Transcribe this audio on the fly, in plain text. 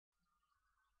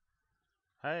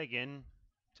Hi again,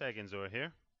 Taikenzor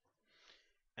here,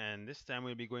 and this time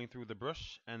we'll be going through the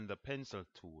brush and the pencil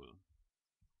tool.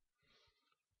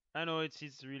 I know it's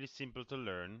really simple to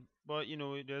learn, but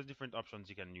there's different options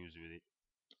you can use with it.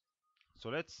 So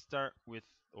let's start with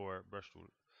our brush tool.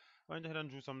 I went ahead and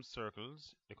drew some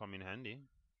circles. They come in handy.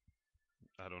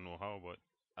 I don't know how, but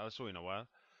I'll show in a while.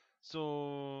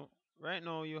 So right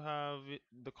now you have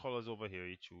the colors over here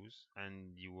you choose,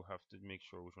 and you have to make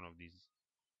sure which one of these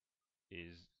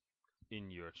is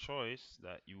in your choice,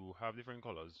 that you have different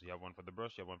colors. You have one for the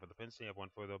brush, you have one for the pencil, you have one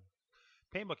for the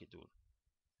paint bucket tool.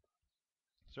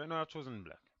 So right now I've chosen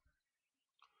black.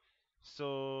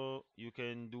 So you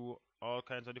can do all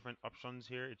kinds of different options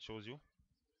here. It shows you.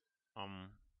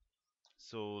 Um,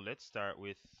 so let's start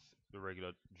with the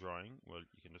regular drawing. Well,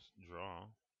 you can just draw,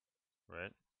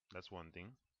 right? That's one thing.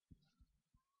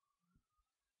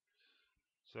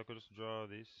 So I could just draw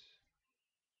this,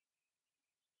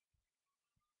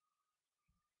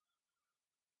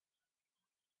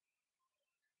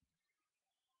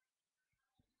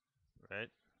 right?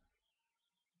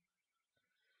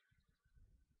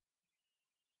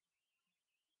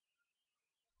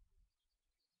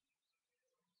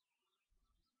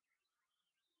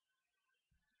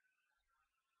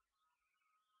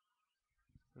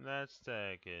 And that's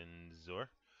Taikenzor.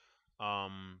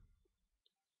 Um,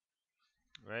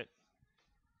 right?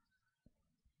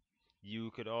 You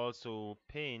could also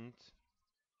paint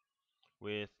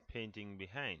with painting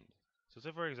behind. So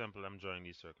say for example I'm drawing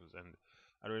these circles and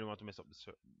I don't really want to mess up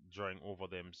the drawing over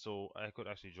them, so I could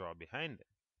actually draw behind them.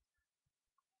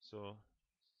 So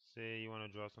say you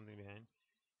want to draw something behind.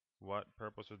 What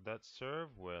purpose would that serve?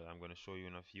 Well, I'm going to show you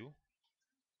in a few.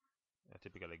 A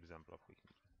typical example of it.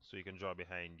 So you can draw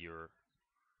behind your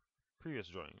previous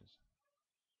drawings.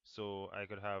 So I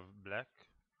could have black,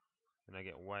 then I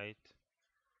get white,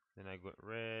 then I get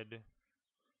red,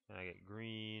 then I get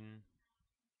green,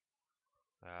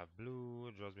 I have blue,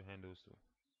 it draws behind those two.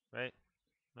 Right?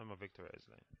 Now I'm a vectorized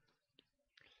line.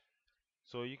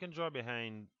 So you can draw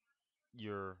behind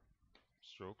your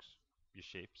strokes, your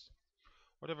shapes,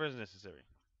 whatever is necessary.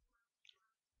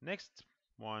 Next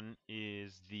one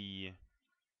is the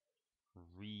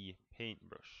repaint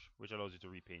brush, which allows you to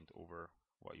repaint over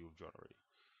what you've drawn already.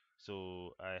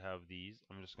 So I have these.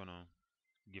 I'm just gonna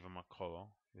give them a color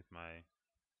with my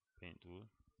paint tool.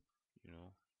 You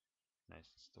know, nice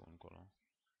stone color,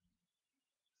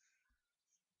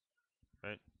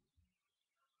 right?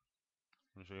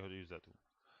 I'm gonna show you how to use that tool.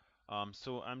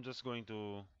 So I'm just going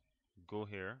to go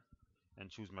here and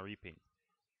choose my repaint.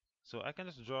 So I can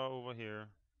just draw over here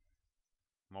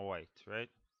my white, right?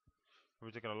 It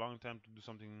will take a long time to do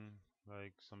something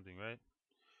like something, right?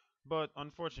 But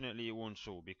unfortunately, it won't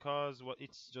show because what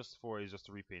it's just for is just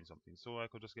to repaint something. So I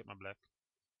could just get my black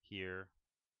here,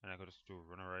 and I could just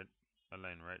run a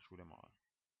line right through them all,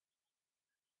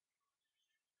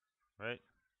 right?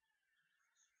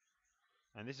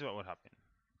 And this is what would happen.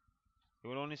 It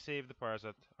will only save the parts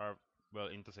that are well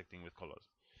intersecting with colors.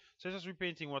 So it's just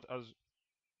repainting what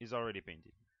is already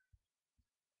painted.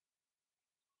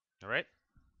 All right.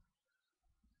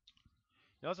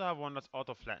 You also have one that's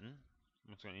auto flatten.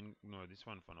 I'm just going to ignore this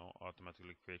one for now.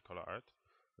 Automatically create color art,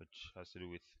 which has to do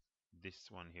with this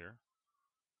one here.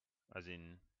 As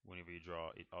in, whenever you draw,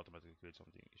 it automatically creates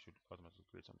something. It should automatically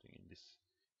create something in this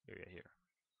area here.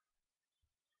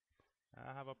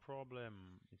 I have a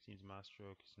problem. It seems my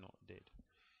stroke is not dead.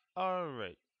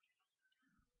 Alright.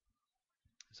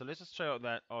 So let's just try out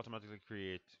that automatically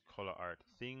create color art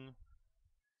thing.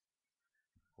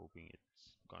 Hoping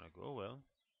it's gonna go well.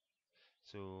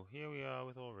 So here we are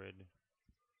with all red.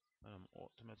 And I'm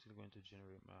automatically going to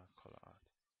generate my color art.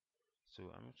 So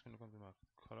I'm just gonna come to my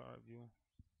color art view.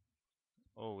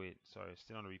 Oh wait, sorry,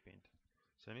 still on repaint.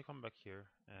 So let me come back here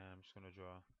and I'm just gonna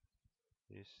draw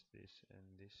this, this,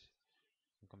 and this.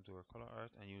 And come to our color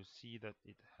art and you'll see that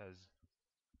it has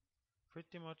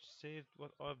pretty much saved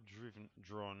what I've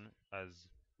drawn as,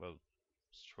 well,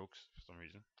 strokes for some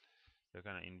reason. They're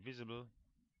kind of invisible.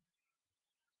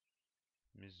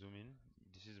 Let me zoom in.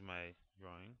 This is my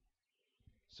drawing.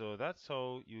 So that's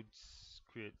how you'd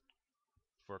create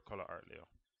for color art layer,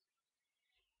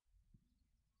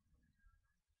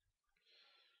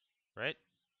 right?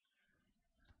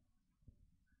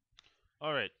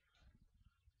 All right.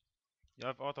 You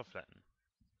have auto flatten,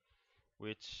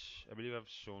 which I believe I've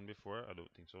shown before. I don't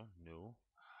think so. No.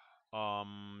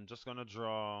 Just gonna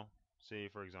draw, say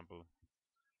for example,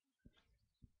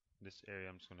 this area.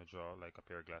 I'm just gonna draw like a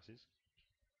pair of glasses,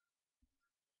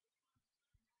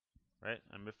 right?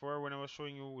 And before, when I was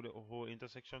showing you the whole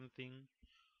intersection thing,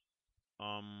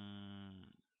 um,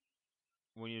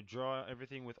 when you draw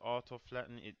everything with auto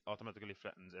flatten, it automatically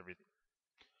flattens everything.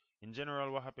 In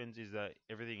general, what happens is that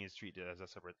everything is treated as a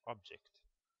separate object,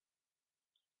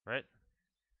 right?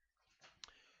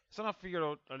 So I figured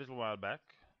out a little while back,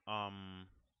 um,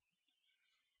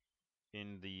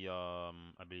 in the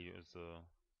I believe it was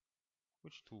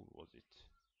which tool was it?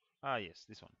 Ah, yes,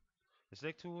 this one. The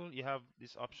select tool, you have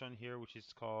this option here, which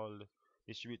is called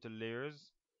distribute to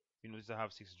layers. You notice I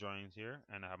have 6 drawings here,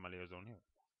 and I have my layers down here.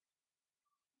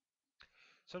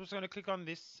 So I'm just going to click on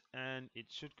this, and it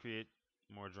should create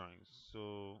more drawings.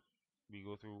 So we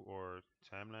go through our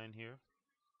timeline here,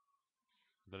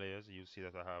 the layers. You see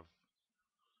that I have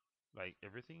like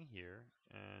everything here,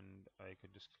 and I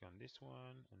could just click on this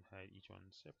one and hide each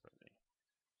one separately.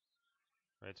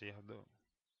 Right, so you have the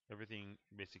everything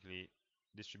basically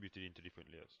distributed into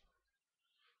different layers.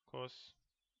 Of course,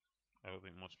 I don't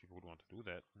think much people would want to do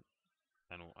that.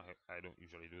 I know I don't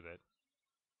usually do that.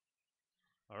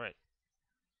 Alright,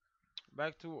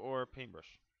 back to our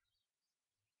paintbrush.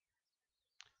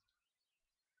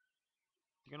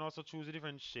 You can also choose the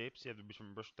different shapes. You have the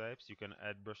different brush types. You can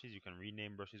add brushes. You can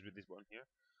rename brushes with this button here.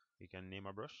 You can name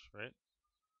a brush, right?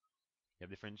 You have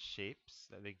different shapes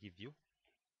that they give you.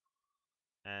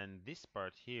 And this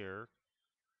part here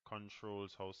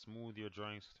controls how smooth your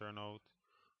drawings turn out,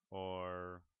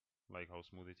 or like how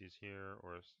smooth it is here,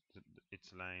 or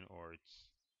its line, or its,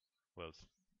 well,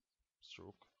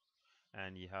 stroke.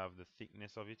 And you have the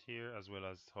thickness of it here, as well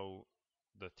as how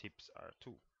the tips are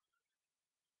too.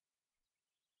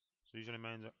 So usually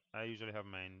I usually have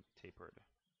mine tapered.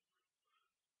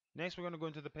 Next, we're going to go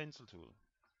into the pencil tool.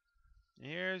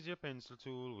 Here's your pencil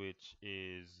tool, which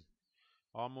is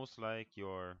almost like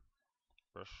your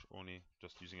brush, only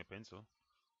just using a pencil.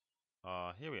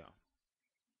 Here we are.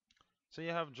 So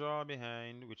you have draw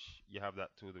behind, which you have that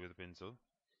tool with a pencil.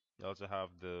 You also have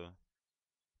the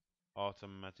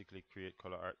automatically create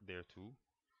color art there too.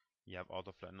 You have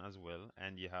auto flatten as well,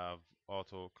 and you have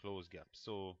auto close gap.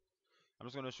 So I'm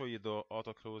just going to show you the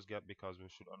auto close gap because we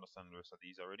should understand the rest of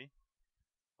these already.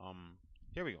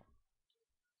 Here we go.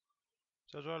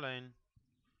 So draw a line.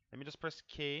 Let me just press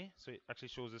K so it actually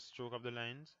shows the stroke of the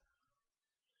lines.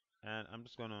 And I'm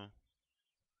just gonna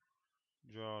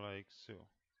draw like so.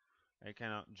 I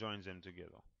cannot join them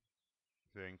together.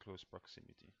 They're in close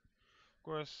proximity. Of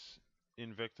course,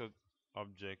 in vector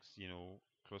objects,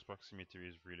 close proximity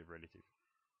is really relative.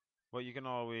 But you can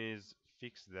always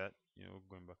fix that,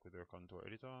 going back with your contour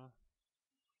editor.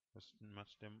 Just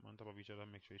match them on top of each other.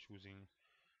 Make sure you're choosing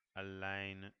a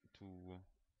line to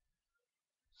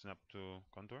snap to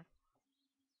contour.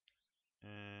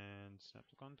 And snap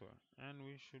to contour. And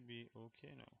we should be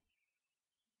okay now.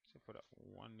 Except for that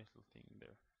one little thing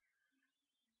there.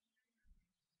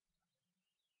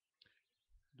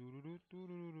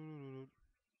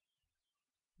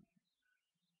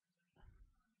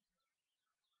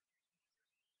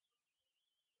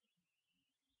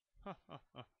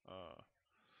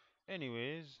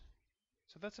 Anyways,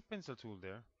 so that's a pencil tool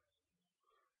there.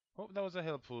 Hope that was a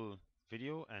helpful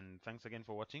video, and thanks again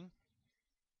for watching.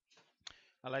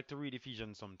 I like to read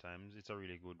Ephesians sometimes. It's a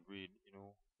really good read,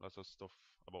 lots of stuff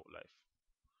about life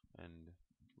and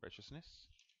righteousness.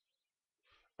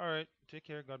 Alright, take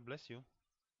care, God bless you,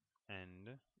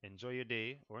 and enjoy your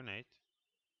day or night,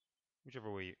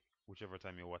 whichever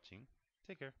time you're watching.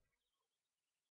 Take care.